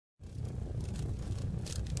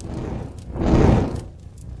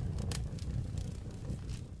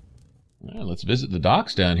Alright, let's visit the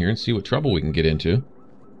docks down here and see what trouble we can get into.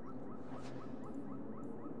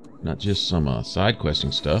 Not just some side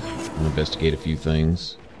questing stuff. I'll investigate a few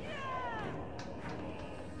things.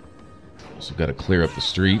 Also got to clear up the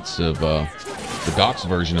streets of the docks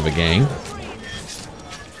version of a gang.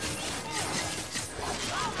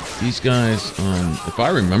 These guys, if I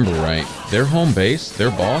remember right, their home base, their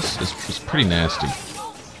boss, is pretty nasty.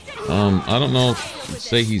 I don't know if I'd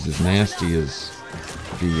say he's as nasty as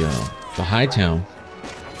the Hightown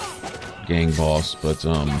gang boss, but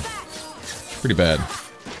pretty bad.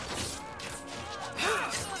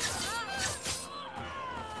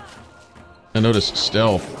 I noticed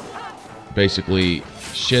stealth basically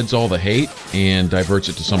sheds all the hate and diverts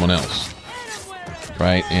it to someone else,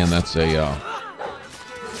 right? And that's a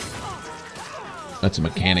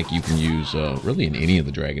mechanic you can use really in any of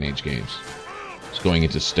the Dragon Age games. It's going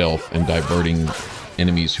into stealth and diverting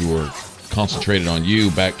enemies who are concentrated on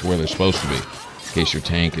you back to where they're supposed to be. In case your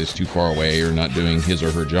tank is too far away or not doing his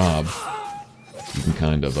or her job, you can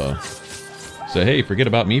kind of say, hey, forget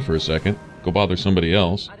about me for a second. Go bother somebody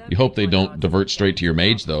else. You hope they don't divert straight to your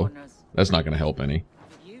mage, though. That's not going to help any.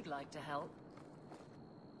 You'd like to help.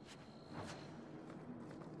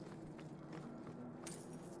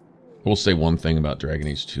 I will say one thing about Dragon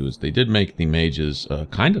Age 2 is they did make the mages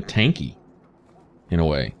kind of tanky, in a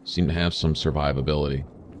way. Seem to have some survivability.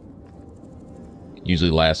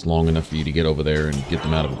 Usually last long enough for you to get over there and get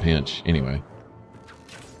them out of a pinch. Anyway.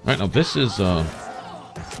 Alright, now this is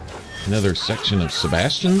another section of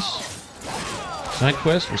Sebastian's side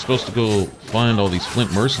quest. We're supposed to go find all these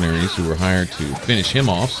Flint mercenaries who were hired to finish him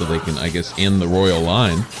off so they can, I guess, end the royal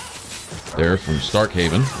line there from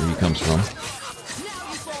Starkhaven, where he comes from.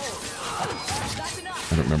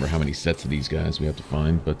 I don't remember how many sets of these guys we have to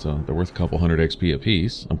find, but they're worth a couple hundred XP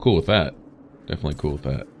apiece. I'm cool with that. Definitely cool with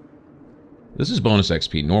that. This is bonus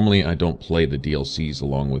XP. Normally, I don't play the DLCs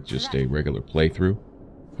along with just a regular playthrough.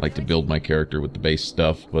 I like to build my character with the base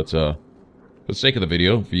stuff, but for the sake of the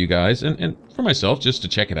video, for you guys, and for myself, just to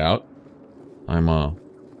check it out, I'm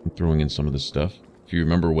throwing in some of this stuff. If you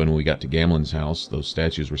remember when we got to Gamlen's house, those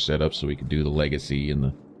statues were set up so we could do the Legacy and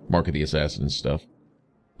the Mark of the Assassin and stuff.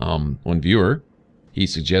 One viewer, he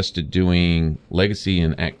suggested doing Legacy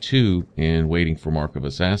in Act 2 and waiting for Mark of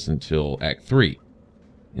Assassin till Act 3.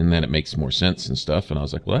 And then it makes more sense and stuff, and I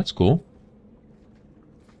was like, well, that's cool.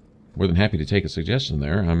 More than happy to take a suggestion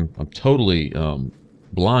there. I'm totally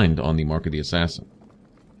blind on the Mark of the Assassin.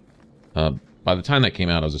 By the time that came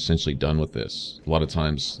out, I was essentially done with this. A lot of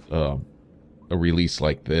times, a release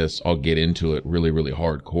like this, I'll get into it really, really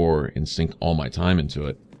hardcore and sink all my time into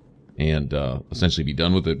it. And essentially be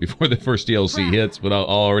done with it before the first DLC hits. But I'll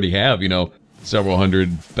already have, you know, several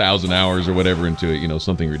 100,000 hours or whatever into it, you know,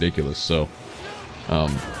 something ridiculous. So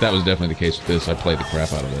that was definitely the case with this. I played the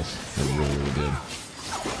crap out of this. I really, really did.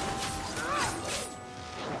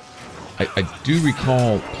 I do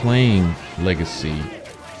recall playing Legacy,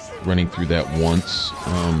 running through that once.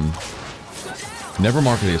 Never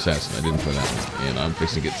Mark of the Assassin. I didn't play that one, and I'm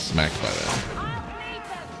fixing to get smacked by that.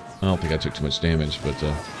 I don't think I took too much damage, but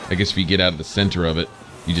I guess if you get out of the center of it,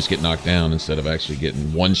 you just get knocked down instead of actually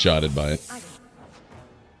getting one-shotted by it.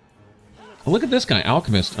 Well, look at this guy,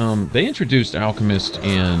 Alchemist. They introduced Alchemist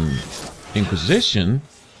in Inquisition.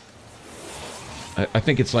 I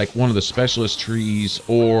think it's like one of the specialist trees,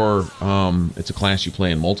 or it's a class you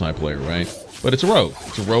play in multiplayer, right? But it's a rogue.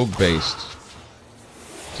 It's a rogue-based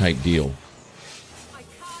type deal.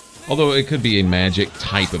 Although it could be a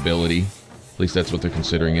magic-type ability. At least that's what they're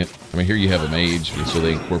considering it. I mean, here you have a mage, and so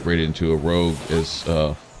they incorporate it into a rogue as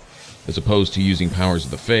opposed to using powers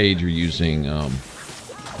of the Fade, you're using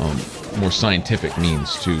more scientific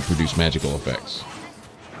means to produce magical effects.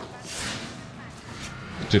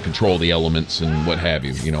 To control the elements and what have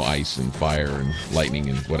you. You know, ice and fire and lightning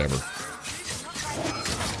and whatever.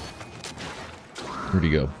 Where'd he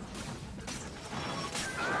go?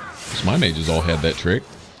 Because my mages all had that trick.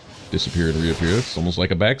 Disappear and reappear. It's almost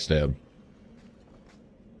like a backstab.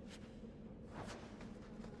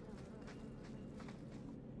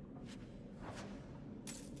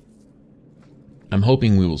 I'm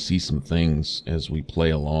hoping we will see some things as we play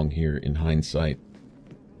along here in hindsight.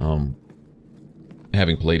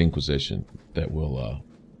 Having played Inquisition, that will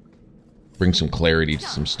bring some clarity to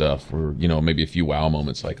some stuff, or, you know, maybe a few wow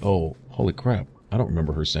moments like, oh, holy crap, I don't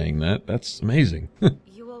remember her saying that. That's amazing.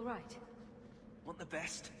 You all right? Want the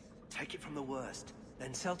best? Take it from the worst,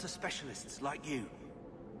 then sell to specialists like you.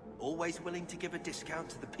 Always willing to give a discount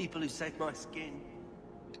to the people who save my skin.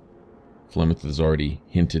 Flemeth has already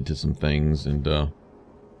hinted to some things, and I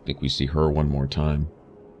think we see her one more time.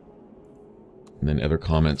 And then other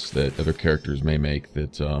comments that other characters may make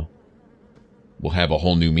that will have a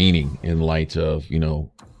whole new meaning in light of, you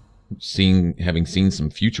know, having seen some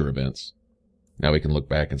future events. Now we can look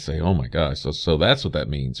back and say, oh my gosh, so that's what that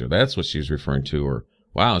means, or that's what she was referring to, or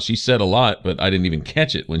wow, she said a lot, but I didn't even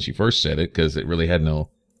catch it when she first said it because it really had no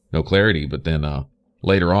clarity. But then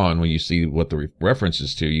later on, when you see what the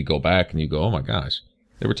references to, you go back and you go, oh my gosh,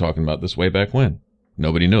 they were talking about this way back when.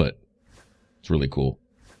 Nobody knew it. It's really cool.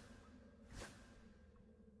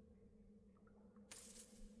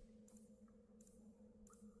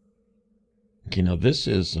 Okay, now this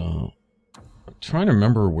is, I'm trying to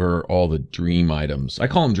remember where all the dream items, I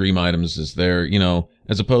call them dream items, is there, you know,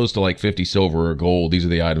 as opposed to like 50 silver or gold, these are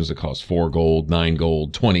the items that cost 4 gold, 9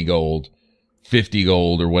 gold, 20 gold, 50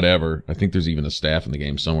 gold, or whatever. I think there's even a staff in the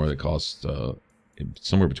game somewhere that costs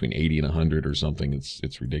somewhere between 80 and 100 or something.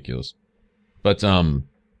 It's ridiculous. But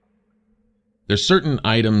there's certain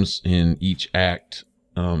items in each act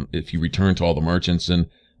if you return to all the merchants. And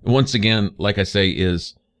once again, like I say,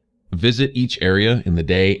 is visit each area in the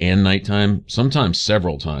day and nighttime, sometimes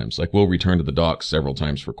several times. Like we'll return to the docks several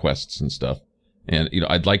times for quests and stuff. And, you know,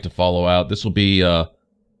 I'd like to follow out. This will be a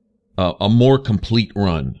more complete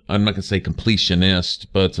run. I'm not going to say completionist,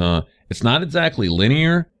 but it's not exactly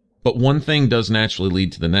linear, but one thing does naturally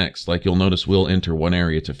lead to the next. Like you'll notice we'll enter one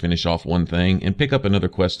area to finish off one thing and pick up another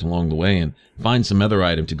quest along the way and find some other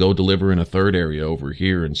item to go deliver in a third area over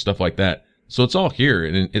here and stuff like that. So it's all here,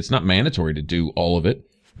 and it's not mandatory to do all of it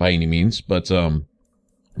by any means, but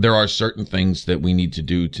there are certain things that we need to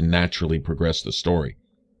do to naturally progress the story.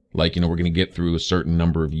 Like, you know, we're going to get through a certain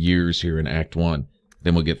number of years here in Act 1.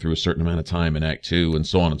 Then we'll get through a certain amount of time in Act 2, and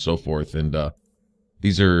so on and so forth. And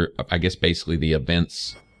these are, I guess, basically the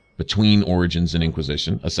events between Origins and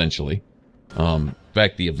Inquisition, essentially. In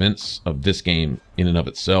fact, the events of this game in and of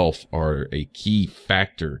itself are a key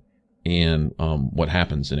factor in what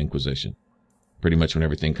happens in Inquisition. Pretty much when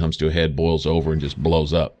everything comes to a head, boils over, and just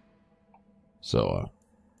blows up. So,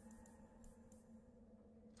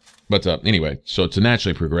 but anyway, so to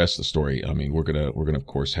naturally progress the story, I mean, we're gonna of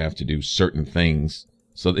course have to do certain things.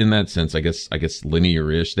 So in that sense, I guess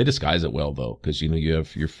linear-ish. They disguise it well though, because you know you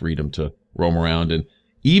have your freedom to roam around, and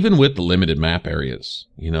even with the limited map areas,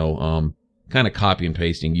 you know, kind of copy and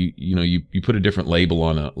pasting. You put a different label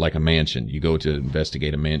on a mansion. You go to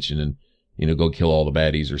investigate a mansion and, you know, go kill all the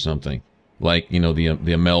baddies or something. Like, you know, the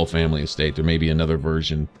Amell family estate. There may be another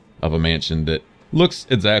version of a mansion that looks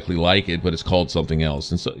exactly like it, but it's called something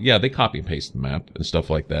else. And so, yeah, they copy and paste the map and stuff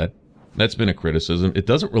like that. That's been a criticism. It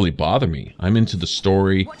doesn't really bother me. I'm into the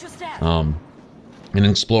story, and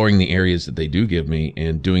exploring the areas that they do give me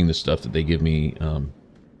and doing the stuff that they give me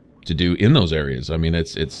to do in those areas. I mean,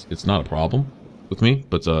 it's not a problem with me,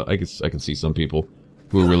 but I guess I can see some people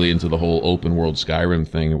who are really into the whole open world Skyrim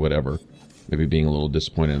thing or whatever, maybe being a little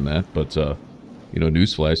disappointed in that. But you know,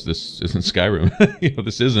 newsflash, this isn't Skyrim. You know,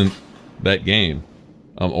 this isn't that game.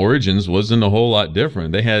 Origins wasn't a whole lot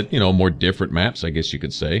different. They had, you know, more different maps, I guess you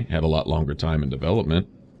could say. Had a lot longer time in development,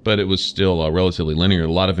 but it was still relatively linear.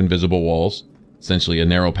 A lot of invisible walls, essentially a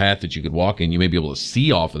narrow path that you could walk in. You may be able to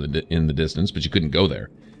see off in the distance, but you couldn't go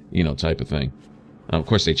there, you know, type of thing. Of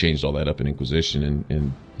course, they changed all that up in Inquisition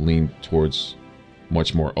and leaned towards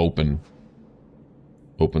much more open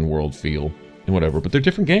world feel and whatever. But they're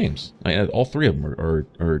different games. All three of them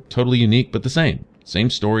are totally unique, but the same.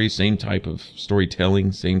 Same story, same type of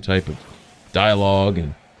storytelling, same type of dialogue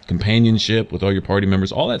and companionship with all your party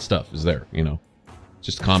members. All that stuff is there, you know.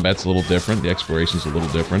 Just combat's a little different. The exploration's a little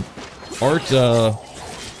different.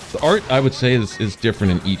 The art, I would say, is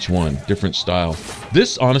different in each one. Different style.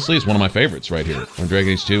 This, honestly, is one of my favorites right here on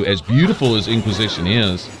Dragon Age 2. As beautiful as Inquisition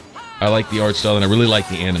is, I like the art style, and I really like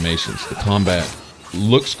the animations. The combat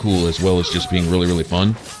looks cool as well as just being really, really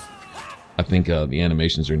fun. I think the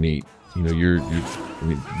animations are neat. You know, I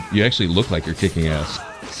mean, you actually look like you're kicking ass.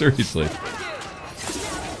 Seriously.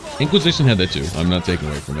 Inquisition had that too. I'm not taking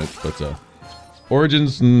away from it, but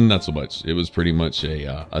Origins, not so much. It was pretty much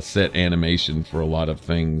a set animation for a lot of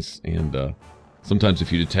things, and sometimes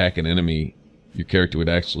if you'd attack an enemy, your character would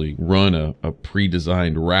actually run a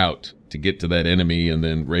pre-designed route to get to that enemy and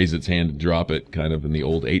then raise its hand and drop it, kind of in the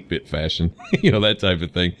old 8-bit fashion. You know, that type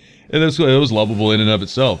of thing. And it was lovable in and of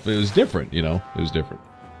itself. It was different, you know. It was different.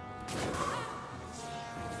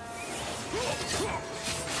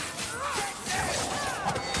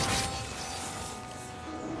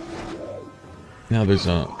 Now, there's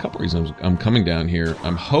a couple reasons I'm coming down here.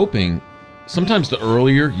 I'm hoping, sometimes the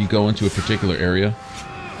earlier you go into a particular area,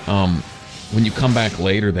 when you come back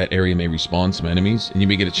later, that area may respawn some enemies, and you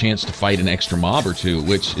may get a chance to fight an extra mob or two,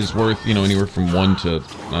 which is worth, you know, anywhere from 1 to,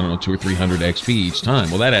 I don't know, 200 or 300 XP each time.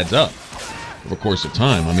 Well, that adds up over the course of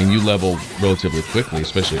time. I mean, you level relatively quickly,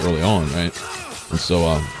 especially early on, right? And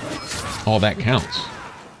so all that counts.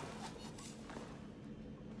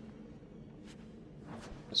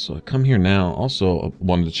 So I come here now. Also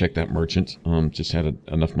wanted to check that merchant. Just had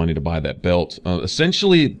enough money to buy that belt.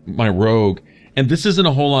 Essentially, my rogue, and this isn't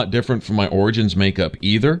a whole lot different from my Origins makeup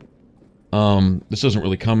either. This doesn't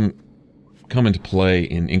really come into play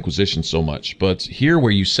in Inquisition so much, but here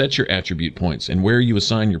where you set your attribute points and where you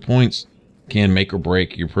assign your points can make or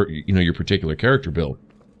break your your particular character build.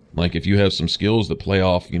 Like if you have some skills that play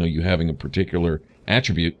off you having a particular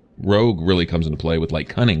attribute, rogue really comes into play with like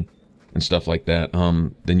cunning and stuff like that.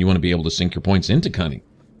 Then you want to be able to sink your points into cunning.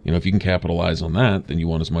 If you can capitalize on that, then you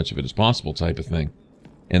want as much of it as possible, type of thing.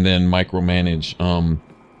 And then micromanage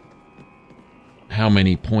how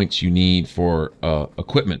many points you need for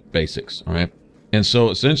equipment basics, all right? And so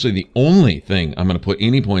essentially the only thing I'm going to put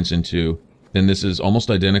any points into, and this is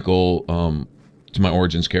almost identical to my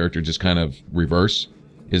Origins character, just kind of reverse,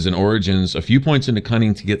 is in Origins a few points into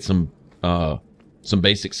cunning to get some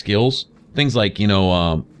basic skills, things like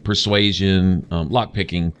persuasion,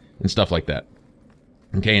 lockpicking, and stuff like that.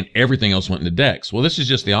 Okay, and everything else went into Dex. Well, this is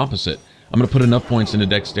just the opposite. I'm going to put enough points into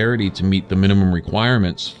Dexterity to meet the minimum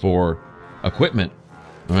requirements for equipment,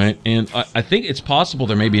 right? And I think it's possible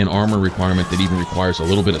there may be an armor requirement that even requires a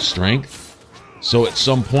little bit of strength. So at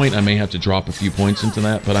some point I may have to drop a few points into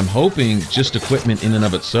that, but I'm hoping just equipment in and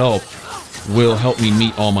of itself will help me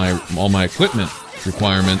meet all my equipment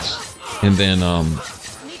requirements, and then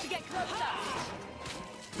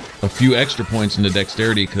a few extra points into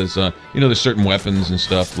Dexterity, because there's certain weapons and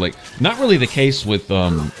stuff, like not really the case with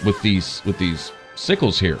these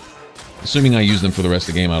sickles here. Assuming I use them for the rest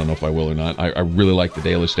of the game, I don't know if I will or not. I really like the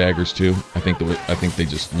Dalish daggers too. I think they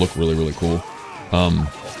just look really, really cool.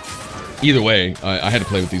 Either way, I had to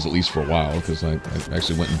play with these at least for a while, because I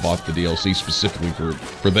actually went and bought the DLC specifically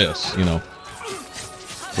for this,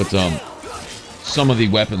 But some of the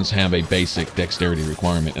weapons have a basic Dexterity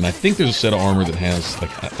requirement, and I think there's a set of armor that has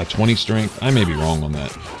like a 20 strength. I may be wrong on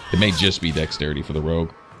that. It may just be Dexterity for the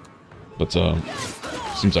rogue, but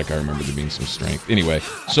seems like I remember there being some strength. Anyway,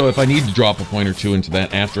 so if I need to drop a point or two into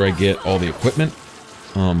that after I get all the equipment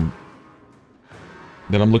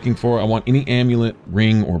that I'm looking for, I want any amulet,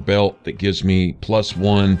 ring, or belt that gives me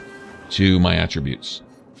 +1 to my attributes.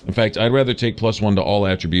 In fact, I'd rather take +1 to all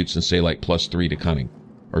attributes and say like +3 to cunning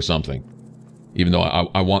or something. Even though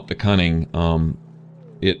I want the cunning,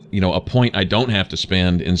 a point I don't have to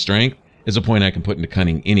spend in strength is a point I can put into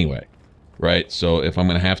cunning anyway. Right, so if I'm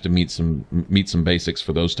going to have to meet some basics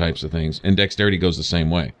for those types of things, and Dexterity goes the same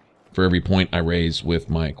way. For every point I raise with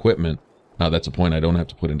my equipment, that's a point I don't have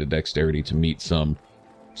to put into Dexterity to meet some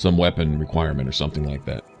weapon requirement or something like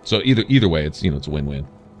that. So either way, it's it's a win-win.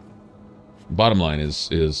 Bottom line is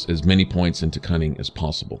as many points into cunning as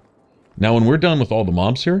possible. Now, when we're done with all the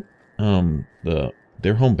mobs here,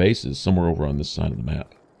 their home base is somewhere over on this side of the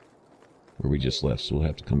map, where we just left, so we'll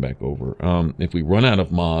have to come back over. If we run out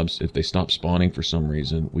of mobs, if they stop spawning for some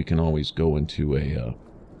reason, we can always go into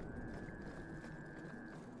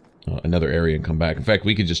another area and come back. In fact,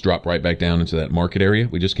 we could just drop right back down into that market area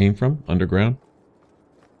we just came from, underground,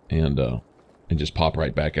 and just pop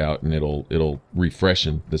right back out, and it'll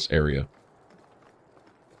refreshen this area.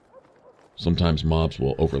 Sometimes mobs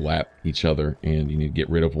will overlap each other, and you need to get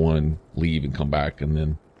rid of one, leave, and come back, and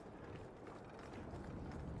then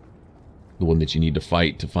the one that you need to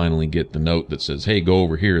fight to finally get the note that says, hey, go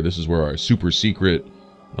over here, this is where our super secret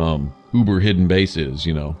uber hidden base is,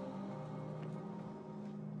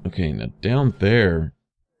 Okay, now down there,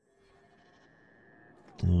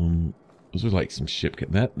 those are like some ship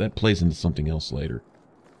that plays into something else later.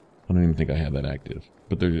 I don't even think I have that active,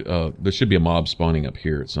 but there should be a mob spawning up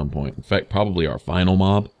here at some point. In fact, probably our final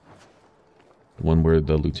mob, the one where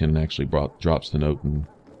the lieutenant actually drops the note and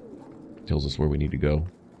tells us where we need to go.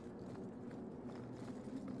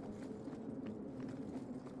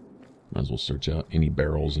 Might as well search out any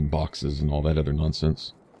barrels and boxes and all that other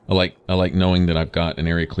nonsense. I like knowing that I've got an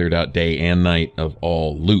area cleared out day and night of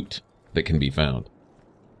all loot that can be found.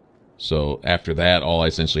 So after that, all I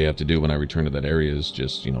essentially have to do when I return to that area is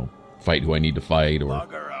just, fight who I need to fight, or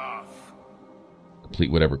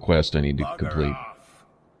complete whatever quest I need to complete.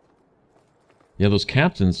 Yeah, those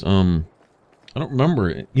captains, I don't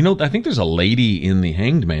remember. I think there's a lady in the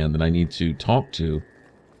Hanged Man that I need to talk to.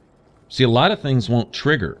 See, a lot of things won't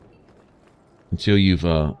trigger until you've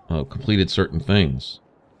completed certain things.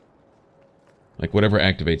 Like whatever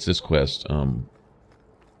activates this quest,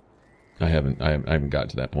 I haven't got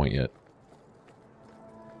to that point yet.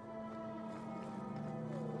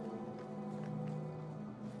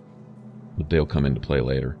 But they'll come into play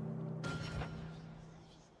later.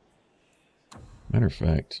 Matter of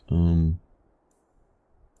fact,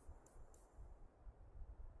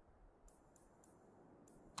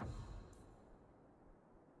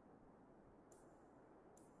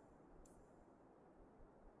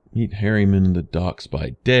 Meet Harryman in the docks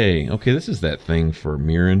by day. Okay, this is that thing for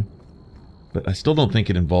Mirren. But I still don't think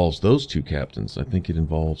it involves those two captains. I think it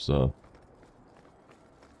involves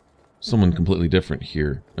someone completely different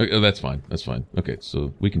here. Oh, that's fine. That's fine. Okay,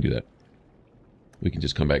 so we can do that. We can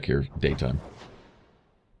just come back here daytime.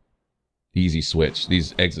 Easy switch.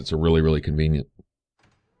 These exits are really, really convenient.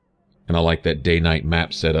 And I like that day-night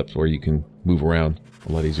map setup where you can move around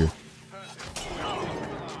a lot easier.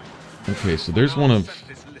 Okay, so there's one of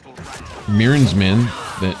Mirren's men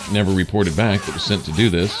that never reported back that was sent to do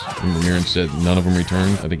this. Remember Mirren said none of them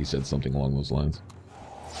returned? I think he said something along those lines.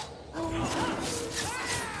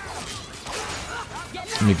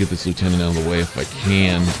 Let me get this lieutenant out of the way if I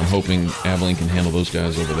can. I'm hoping Aveline can handle those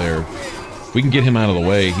guys over there. If we can get him out of the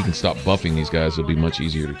way, he can stop buffing these guys. It'll be much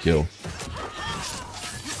easier to kill.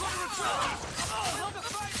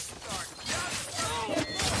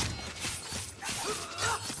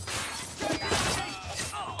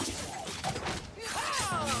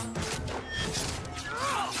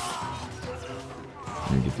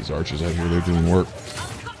 Let me get these archers out here. They're doing work.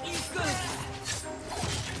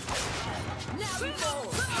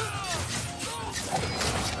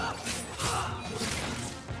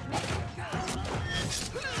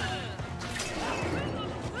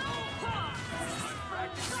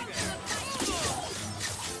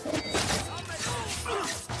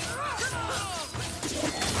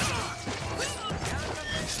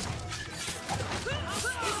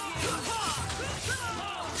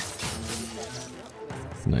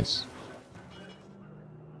 Nice.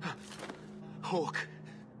 Hawk,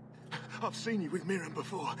 I've seen you with Mirren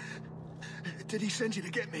before. Did he send you to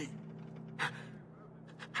get me?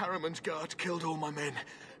 Harriman's guards killed all my men.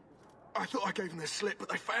 I thought I gave them the slip, but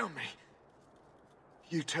they found me.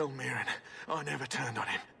 You tell Mirren I never turned on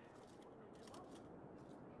him.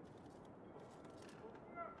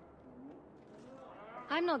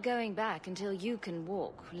 I'm not going back until you can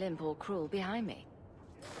walk, limp or crawl, behind me.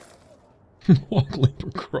 Walk, limp, or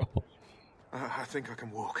crawl. I think I can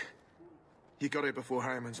walk. He got here before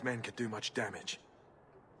Harriman's men could do much damage.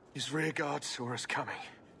 His rear guard saw us coming.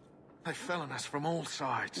 They fell on us from all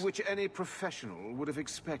sides. Which any professional would have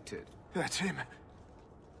expected. That's him.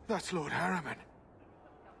 That's Lord Harriman.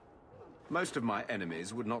 Most of my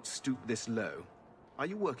enemies would not stoop this low. Are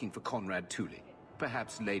you working for Conrad Tooley?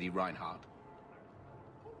 Perhaps Lady Reinhardt?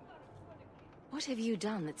 What have you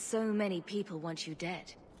done that so many people want you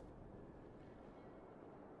dead?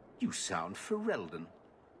 You sound Ferelden.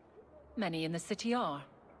 Many in the city are.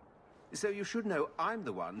 So you should know I'm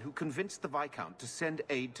the one who convinced the Viscount to send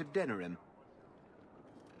aid to Denerim.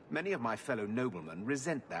 Many of my fellow noblemen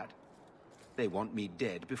resent that. They want me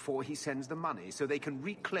dead before he sends the money so they can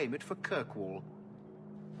reclaim it for Kirkwall.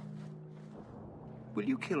 Will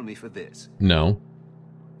you kill me for this? No.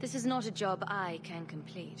 This is not a job I can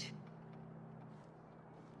complete.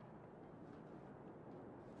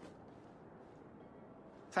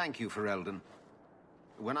 Thank you, Ferelden.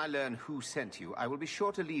 When I learn who sent you, I will be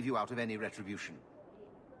sure to leave you out of any retribution.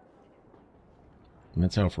 And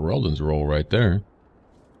that's how Ferelden's roll right there.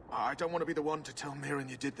 I don't want to be the one to tell Mirren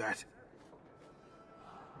you did that.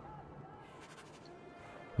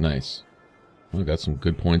 Nice. Well, got some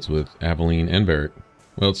good points with Aveline and Barrett.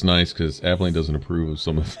 Well, it's nice because Aveline doesn't approve of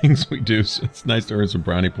some of the things we do, so it's nice to earn some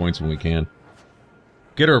brownie points when we can.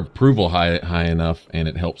 Get her approval high enough, and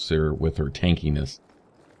it helps her with her tankiness.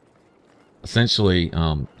 Essentially,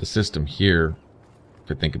 the system here, if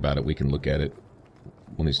I think about it, we can look at it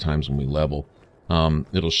one of these times when we level.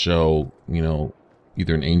 It'll show, you know,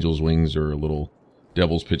 either an angel's wings or a little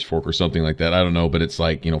devil's pitchfork or something like that. I don't know, but it's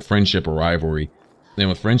like, you know, friendship or rivalry. Then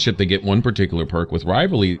with friendship, they get one particular perk. With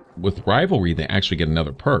rivalry, they actually get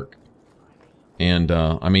another perk. And,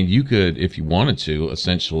 I mean, you could, if you wanted to,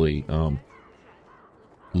 essentially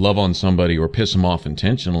love on somebody or piss them off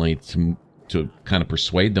intentionally to kind of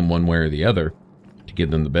persuade them one way or the other to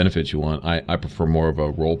give them the benefits you want. I prefer more of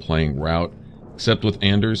a role-playing route, except with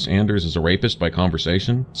Anders. Anders is a rapist by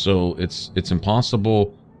conversation, so it's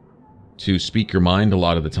impossible to speak your mind a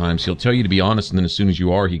lot of the times. He'll tell you to be honest, and then as soon as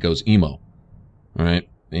you are, he goes emo. All right?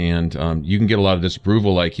 And you can get a lot of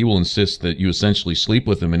disapproval. Like, he will insist that you essentially sleep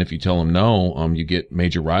with him, and if you tell him no, you get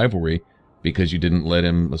major rivalry because you didn't let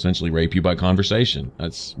him essentially rape you by conversation.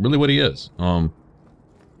 That's really what he is.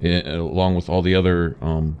 Along with all the other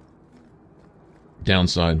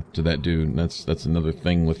downside to that dude. That's another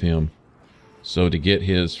thing with him. So to get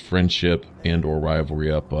his friendship and or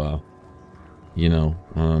rivalry up, you know,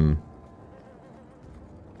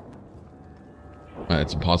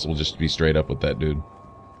 it's impossible just to be straight up with that dude.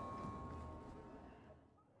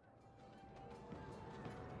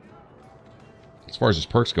 As far as his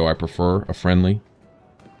perks go, I prefer a friendly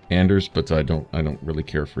Anders, but I don't really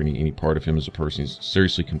care for any part of him as a person. He's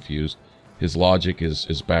seriously confused. His logic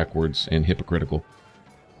is backwards and hypocritical.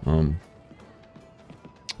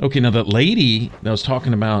 Okay, now that lady that I was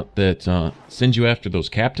talking about that sends you after those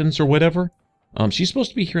captains or whatever, she's supposed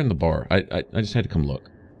to be here in the bar. I just had to come look.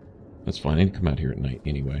 That's fine. I need to come out here at night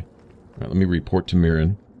anyway. All right, let me report to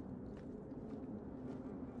Mirren.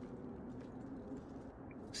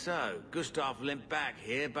 So, Gustav limped back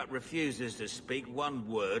here, but refuses to speak one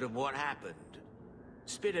word of what happened.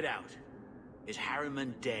 Spit it out. Is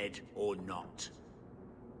Harriman dead or not?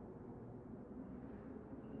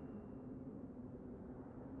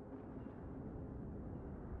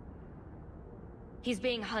 He's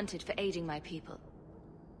being hunted for aiding my people.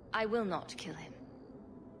 I will not kill him.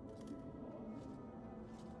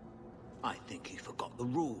 I think you forgot the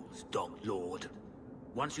rules, Dog Lord.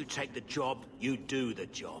 Once you take the job, you do the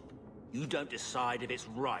job. You don't decide if it's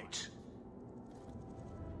right.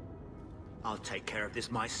 I'll take care of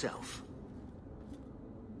this myself.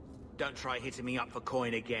 Don't try hitting me up for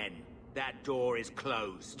coin again. That door is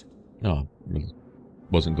closed. No,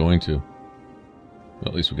 wasn't going to. Well,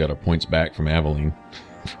 at least we got our points back from Aveline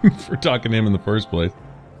for talking to him in the first place.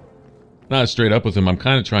 Not straight up with him. I'm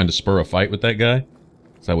kind of trying to spur a fight with that guy.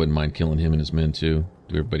 So I wouldn't mind killing him and his men too.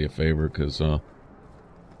 Do everybody a favor, because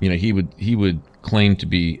you know, he would claim to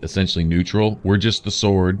be essentially neutral. We're just the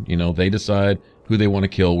sword. You know, they decide who they want to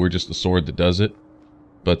kill. We're just the sword that does it.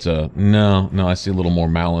 But no, I see a little more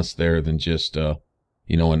malice there than just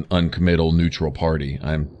you know, an uncommittal neutral party.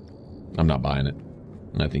 I'm not buying it.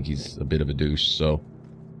 And I think he's a bit of a douche. So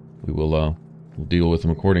we will we'll deal with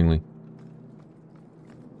him accordingly.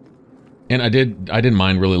 And I didn't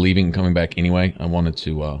mind really leaving and coming back anyway. I wanted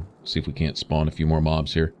to see if we can't spawn a few more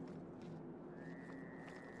mobs here.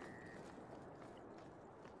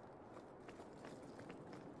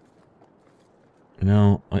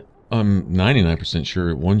 Now, I'm 99%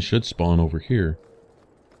 sure one should spawn over here.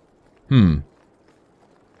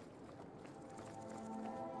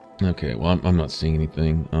 Okay, well, I'm not seeing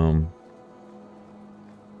anything.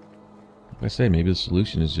 Like I say, maybe the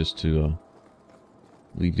solution is just to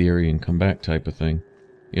leave the area and come back type of thing.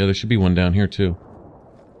 Yeah, there should be one down here too.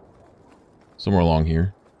 Somewhere along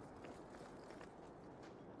here.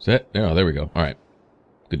 Is that? Oh, there we go. Alright.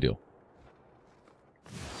 Good deal.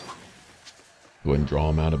 Go ahead and draw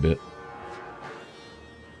him out a bit.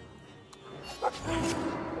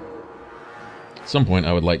 At some point,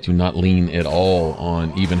 I would like to not lean at all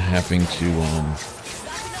on even having to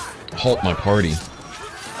halt my party.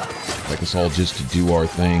 Like us all just to do our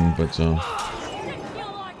thing, but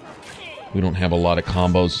we don't have a lot of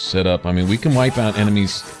combos set up. I mean, we can wipe out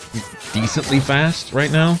enemies decently fast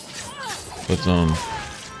right now, but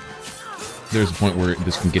there's a point where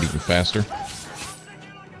this can get even faster.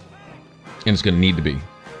 And it's going to need to be.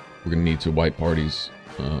 We're going to need to wipe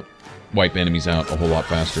wipe enemies out a whole lot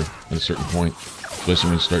faster at a certain point. Especially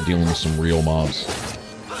when we start dealing with some real mobs.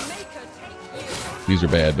 These are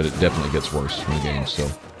bad, but it definitely gets worse in the game, so.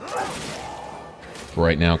 For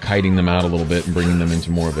right now, kiting them out a little bit and bringing them into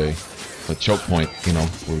more of a choke point, you know,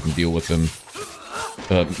 where we can deal with them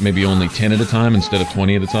maybe only 10 at a time instead of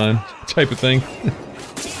 20 at a time type of thing.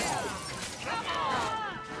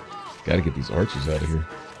 Gotta get these archers out of here.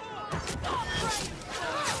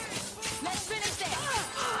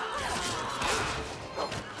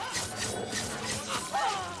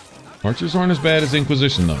 Archers aren't as bad as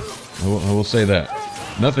Inquisition, though. I will say that.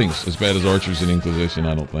 Nothing's as bad as archers in Inquisition,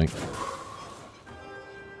 I don't think.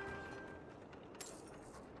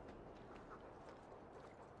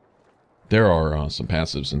 There are some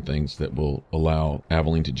passives and things that will allow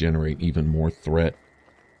Aveline to generate even more threat.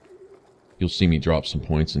 You'll see me drop some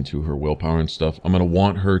points into her willpower and stuff. I'm going to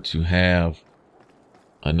want her to have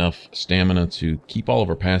enough stamina to keep all of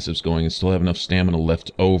her passives going and still have enough stamina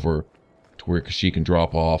left over to where she can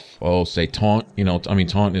drop off, oh, say taunt. You know, I mean,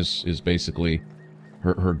 taunt is basically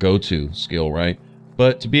her go-to skill, right?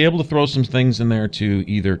 But to be able to throw some things in there to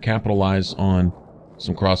either capitalize on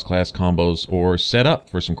some cross-class combos or set up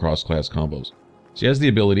for some cross-class combos. She has the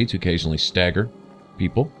ability to occasionally stagger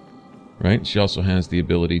people, right? She also has the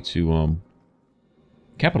ability to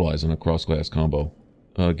capitalize on a cross-class combo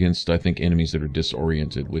against, I think, enemies that are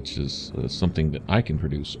disoriented, which is something that I can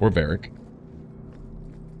produce, or Varric.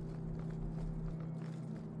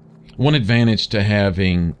 One advantage to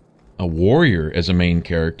having a warrior as a main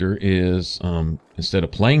character is instead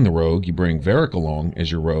of playing the rogue, you bring Varric along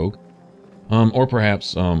as your rogue, or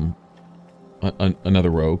perhaps another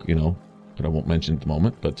rogue, you know, that I won't mention at the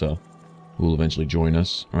moment, but who will eventually join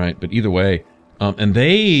us, right? But either way, and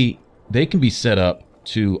they can be set up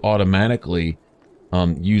to automatically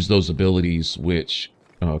use those abilities which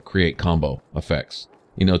create combo effects,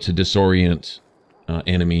 you know, to disorient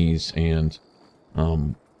enemies and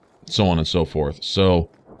so on and so forth. So,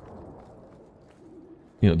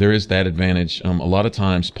 you know, there is that advantage. A lot of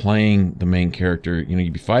times playing the main character, you know,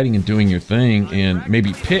 you'd be fighting and doing your thing and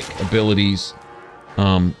maybe pick abilities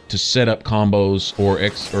to set up combos or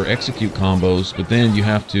execute combos, but then you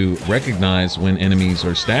have to recognize when enemies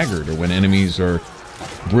are staggered or when enemies are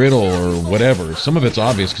brittle or whatever. Some of it's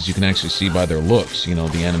obvious because you can actually see by their looks, you know,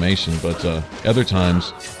 the animation, but other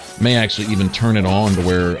times may actually even turn it on to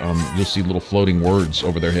where you'll see little floating words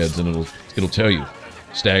over their heads, and it'll tell you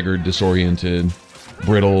staggered, disoriented,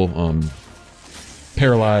 brittle,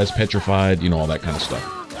 paralyzed, petrified, you know, all that kind of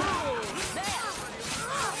stuff.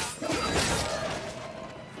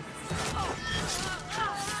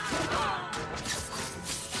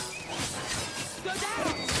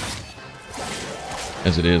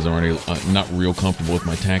 As it is, I'm already not real comfortable with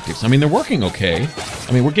my tactics. I mean, they're working okay.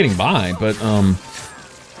 I mean, we're getting by, but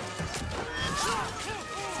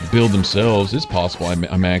build themselves, it's possible I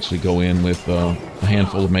may actually go in with a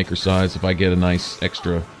handful of maker size if I get a nice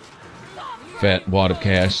extra fat wad of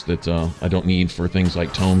cash that I don't need for things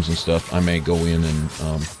like tomes and stuff. I may go in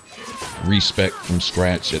and respec from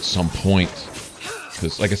scratch at some point,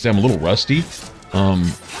 because like I said, I'm a little rusty.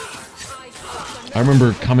 I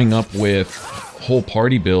remember coming up with whole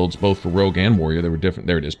party builds both for Rogue and Warrior. They were different.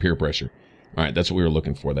 There it is, Pier Pressure. Alright, that's what we were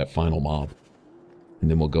looking for, that final mob. And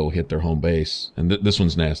then we'll go hit their home base. And this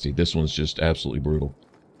one's nasty. This one's just absolutely brutal.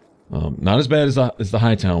 Not as bad as the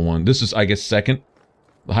Hightown one. This is, I guess, second.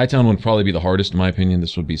 The Hightown one would probably be the hardest in my opinion.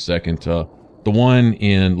 This would be second. The one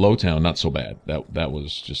in Lowtown, not so bad. That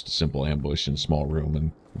was just a simple ambush in a small room,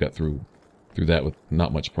 and we got through that with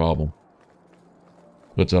not much problem.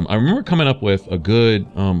 But I remember coming up with a good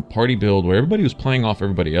party build where everybody was playing off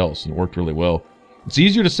everybody else, and it worked really well. It's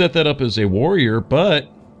easier to set that up as a warrior, but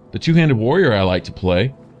the two-handed warrior I like to play,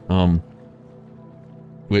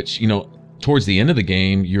 which, you know, towards the end of the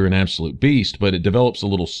game, you're an absolute beast, but it develops a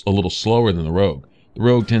little slower than the rogue. The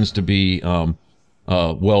rogue tends to be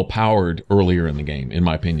well-powered earlier in the game, in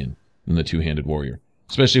my opinion, than the two-handed warrior.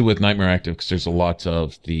 Especially with Nightmare Active, because there's a lot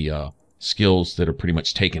of the skills that are pretty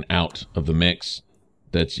much taken out of the mix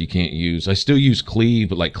that you can't use. I still use Cleave,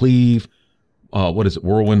 but like Cleave, what is it,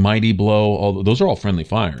 Whirlwind, Mighty Blow, those are all friendly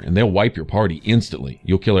fire, and they'll wipe your party instantly.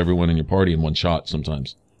 You'll kill everyone in your party in one shot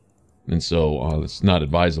sometimes. And so it's not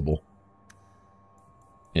advisable.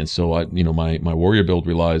 And so my warrior build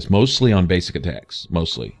relies mostly on basic attacks,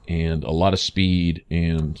 mostly, and a lot of speed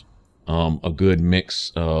and a good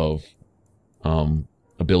mix of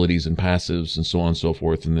abilities and passives and so on and so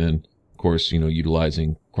forth, and then of course, you know,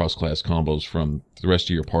 utilizing cross-class combos from the rest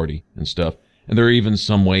of your party and stuff. And there are even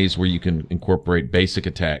some ways where you can incorporate basic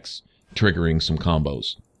attacks triggering some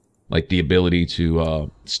combos, like the ability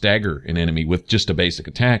to stagger an enemy with just a basic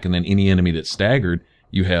attack, and then any enemy that's staggered,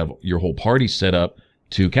 you have your whole party set up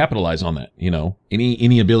to capitalize on that. You know,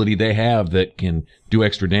 any ability they have that can do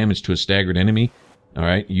extra damage to a staggered enemy, all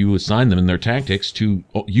right, you assign them in their tactics to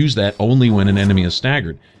use that only when an enemy is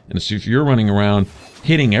staggered. And so if you're running around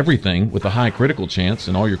hitting everything with a high critical chance,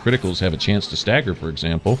 and all your criticals have a chance to stagger, for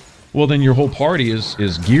example, well, then your whole party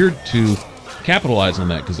is geared to capitalize on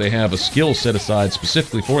that, because they have a skill set aside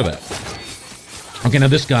specifically for that. Okay, now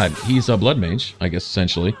this guy, he's a blood mage, I guess,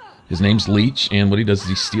 essentially. His name's Leech, and what he does is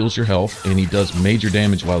he steals your health, and he does major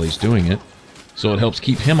damage while he's doing it. So it helps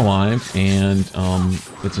keep him alive, and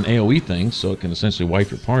it's an AoE thing, so it can essentially wipe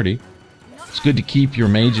your party. It's good to keep your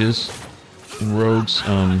mages and rogues,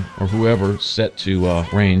 or whoever, set to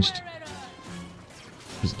ranged.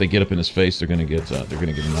 Because if they get up in his face, they're gonna get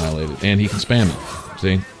annihilated. And he can spam it.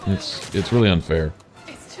 See, it's really unfair.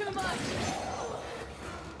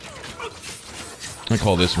 I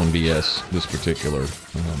call this one BS. This particular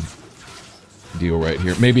deal right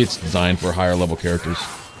here. Maybe it's designed for higher level characters.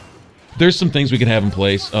 There's some things we could have in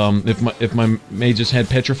place. If my mages had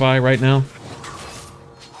Petrify right now,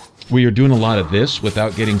 we are doing a lot of this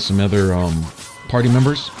without getting some other party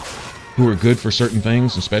members who are good for certain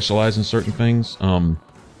things and specialize in certain things.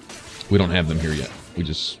 We don't have them here yet.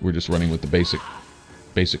 We're just running with the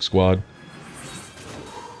basic squad.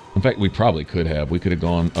 In fact, we probably could have. We could have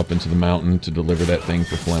gone up into the mountain to deliver that thing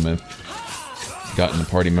for Flemeth. Gotten a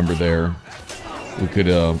party member there. We could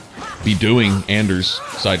be doing Anders'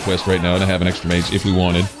 side quest right now to have an extra mage if we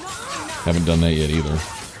wanted. Haven't done that yet either.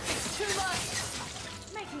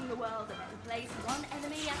 Making the world a better place, one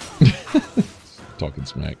enemy at Talking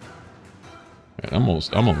smack. Right, I'm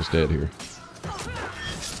almost dead here.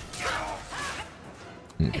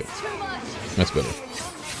 Okay. That's better.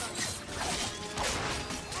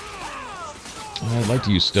 I'd like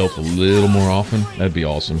to use stealth a little more often. That'd be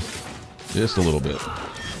awesome. Just a little bit.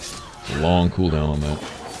 A long cooldown on that.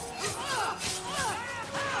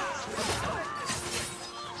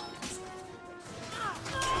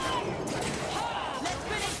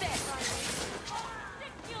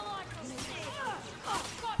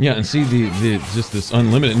 Yeah, and see the just this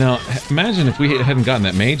unlimited. Now, imagine if we hadn't gotten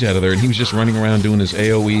that mage out of there and he was just running around doing his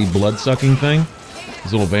AoE blood-sucking thing.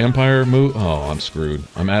 His little vampire move. Oh, I'm screwed.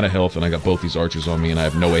 I'm out of health and I got both these archers on me and I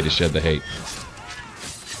have no way to shed the hate.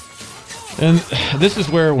 And this is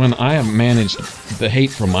where, when I have managed the hate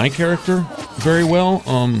from my character very well,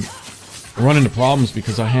 run into problems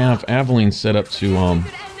because I have Aveline set up to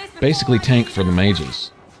basically tank for the mages.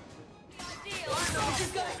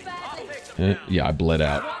 Yeah, I bled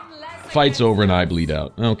out. Fight's over and I bleed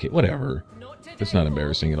out. Okay, whatever. It's not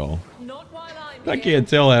embarrassing at all. I can't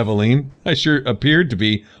tell, Aveline. I sure appeared to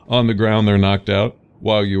be on the ground there knocked out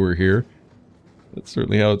while you were here. That's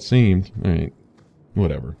certainly how it seemed. Alright,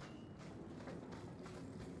 whatever.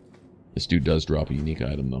 This dude does drop a unique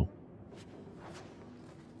item, though.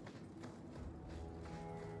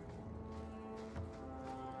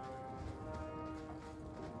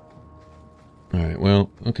 Alright, well,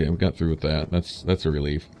 okay, we got through with that. That's a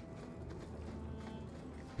relief.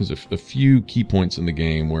 There's a few key points in the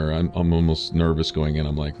game where I'm almost nervous going in.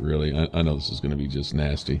 I'm like, really? I know this is going to be just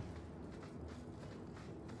nasty.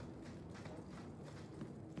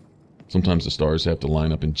 Sometimes the stars have to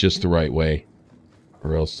line up in just the right way,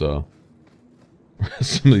 or else some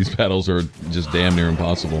of these battles are just damn near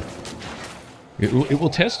impossible. It will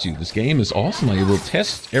test you. This game is awesome. Like, it will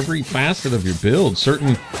test every facet of your build.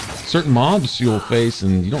 Certain mobs you'll face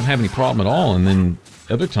and you don't have any problem at all, and then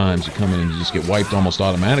other times you come in and you just get wiped almost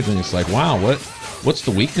automatically, and it's like, wow, what's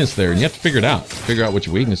the weakness there? And you have to figure it out. Figure out what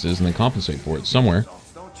your weakness is and then compensate for it somewhere.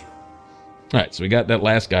 Alright, so we got that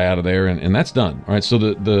last guy out of there, and that's done. Alright, so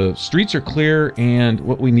the streets are clear, and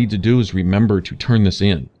what we need to do is remember to turn this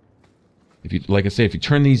in. If you, like I say, if you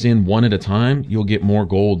turn these in one at a time, you'll get more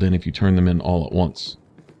gold than if you turn them in all at once.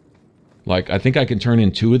 Like, I think I can turn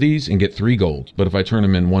in 2 of these and get 3 gold, but if I turn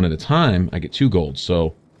them in one at a time, I get 2 gold.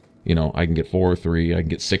 So, you know, I can get 4 or 3, I can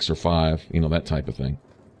get 6 or 5, you know, that type of thing.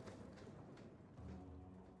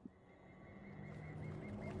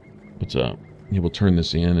 But, yeah, we'll turn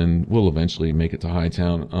this in, and we'll eventually make it to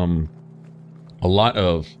Hightown.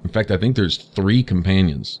 In fact, I think there's 3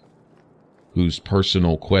 companions whose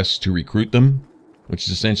personal quest to recruit them, which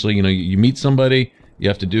is essentially, you know, you meet somebody, you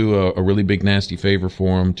have to do a really big nasty favor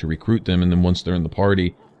for them to recruit them, and then once they're in the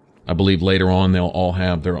party, I believe later on they'll all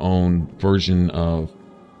have their own version of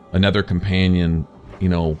another companion, you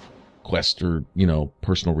know, quest or, you know,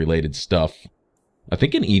 personal related stuff. I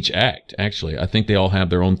think in each act, actually. I think they all have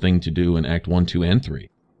their own thing to do in Act 1, 2, and 3.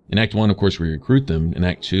 In Act 1, of course, we recruit them. In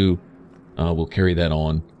Act 2, we'll carry that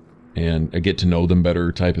on and get to know them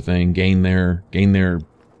better type of thing. Gain their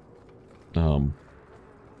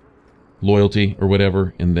loyalty or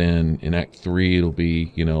whatever. And then in Act 3, it'll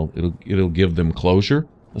be, you know, it'll give them closure,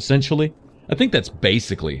 essentially. I think that's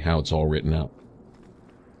basically how it's all written out.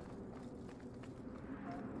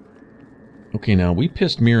 Okay, now we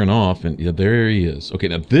pissed Mirren off, and yeah, there he is. Okay,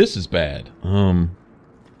 now this is bad.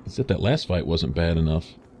 It's that last fight wasn't bad enough.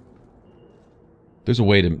 There's a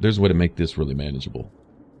way to make this really manageable.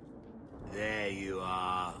 There you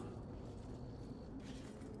are.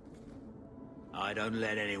 I don't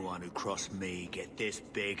let anyone who crossed me get this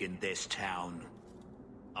big in this town.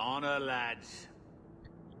 Honor, lads.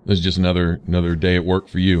 This is just another day at work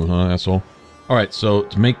for you, huh, asshole? All right, so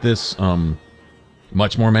to make this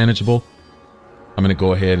much more manageable, I'm gonna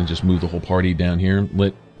go ahead and just move the whole party down here.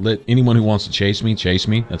 Let anyone who wants to chase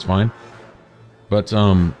me. That's fine. But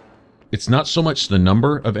it's not so much the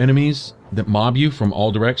number of enemies that mob you from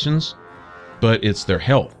all directions, but it's their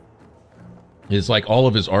health. It's like all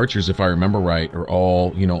of his archers, if I remember right, are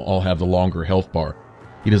all have the longer health bar.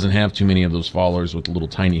 He doesn't have too many of those followers with a little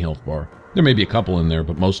tiny health bar. There may be a couple in there,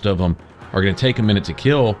 but most of them are going to take a minute to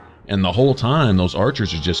kill, and the whole time those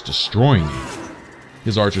archers are just destroying you.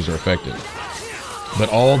 His archers are effective. But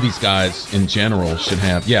all these guys in general should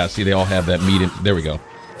have, yeah, see, they all have that meat. There we go.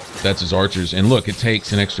 That's his archers. And look, it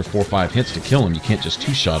takes an extra 4 or 5 hits to kill him. You can't just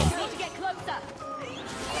two-shot him.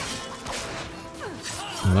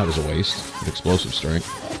 Well, that was a waste of explosive strike.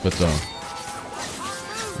 But,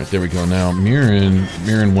 right, there we go. Now,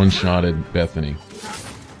 Mirren one-shotted Bethany.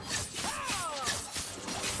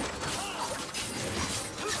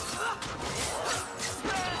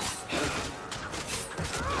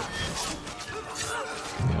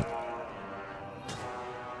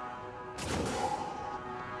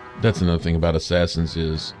 That's another thing about assassins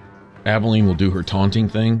is Aveline will do her taunting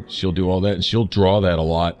thing. She'll do all that, and she'll draw that a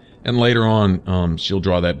lot. And later on, she'll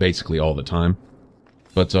draw that basically all the time.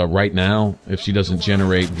 But right now, if she doesn't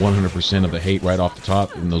generate 100% of the hate right off the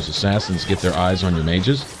top, and those assassins get their eyes on your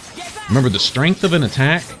mages, remember the strength of an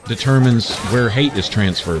attack determines where hate is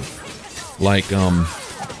transferred. Like,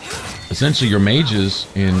 essentially your mages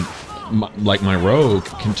and like my rogue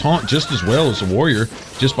can taunt just as well as a warrior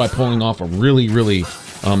just by pulling off a really, really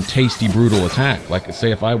tasty, brutal attack. Like,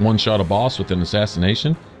 say if I one-shot a boss with an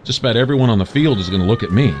assassination, just about everyone on the field is going to look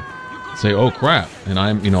at me and say, "Oh crap!" And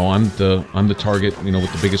I'm the target,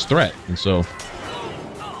 with the biggest threat. And so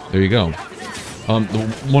there you go.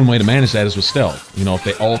 The one way to manage that is with stealth. If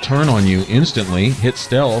they all turn on you instantly, hit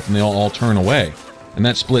stealth, and they'll all turn away. And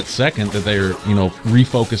that split second that they're,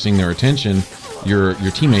 refocusing their attention, your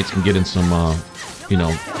teammates can get in some,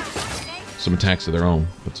 some attacks of their own.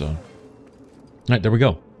 But all right, there we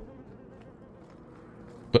go.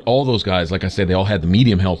 But all those guys, like I said, they all had the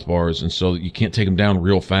medium health bars, and so you can't take them down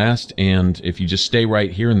real fast. And if you just stay right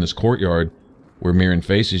here in this courtyard where Mirren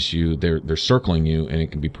faces you, they're circling you, and it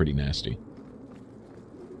can be pretty nasty.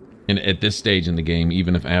 And at this stage in the game,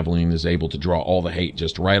 even if Aveline is able to draw all the hate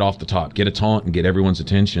just right off the top, get a taunt and get everyone's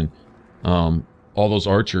attention, all those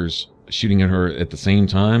archers shooting at her at the same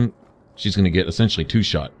time, she's going to get essentially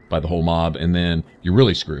two-shot by the whole mob, and then you're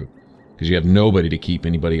really screwed. Because you have nobody to keep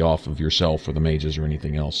anybody off of yourself or the mages or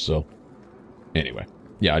anything else. So, anyway.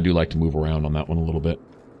 Yeah, I do like to move around on that one a little bit.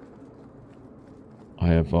 I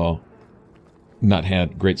have not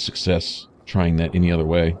had great success trying that any other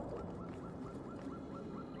way.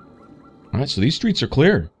 Alright, so these streets are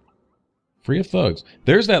clear. Free of thugs.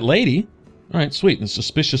 There's that lady. Alright, sweet. The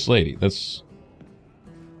suspicious lady. That's...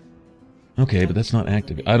 okay, but that's not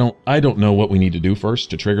active. I don't know what we need to do first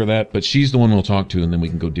to trigger that, but she's the one we'll talk to, and then we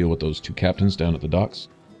can go deal with those two captains down at the docks.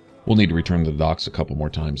 We'll need to return to the docks a couple more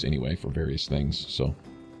times anyway for various things, so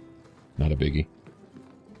not a biggie.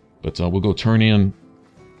 But we'll go turn in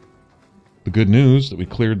the good news that we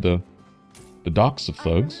cleared the docks of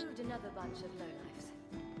thugs.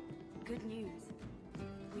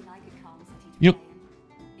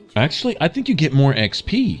 Actually, I think you get more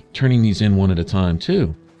XP turning these in one at a time,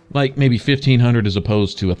 too. Like, maybe 1,500 as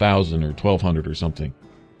opposed to 1,000 or 1,200 or something.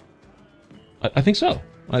 I think so.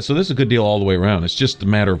 So this is a good deal all the way around. It's just a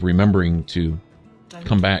matter of remembering to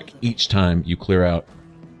come back each time you clear out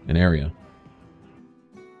an area.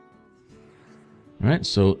 Alright,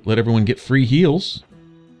 so let everyone get free heals.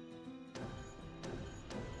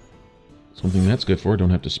 Something that's good for. Don't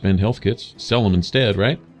have to spend health kits. Sell them instead,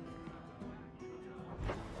 right?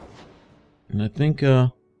 And I think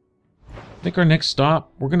our next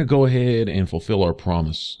stop, we're going to go ahead and fulfill our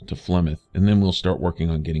promise to Flemeth, and then we'll start working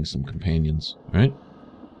on getting some companions, right?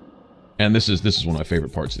 And this is one of my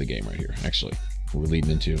favorite parts of the game right here, actually. We're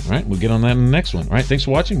leading into. All right, we'll get on that in the next one. All right, thanks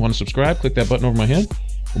for watching. Want to subscribe? Click that button over my head.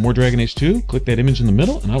 For more Dragon Age 2, click that image in the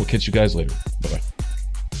middle, and I will catch you guys later. Bye-bye.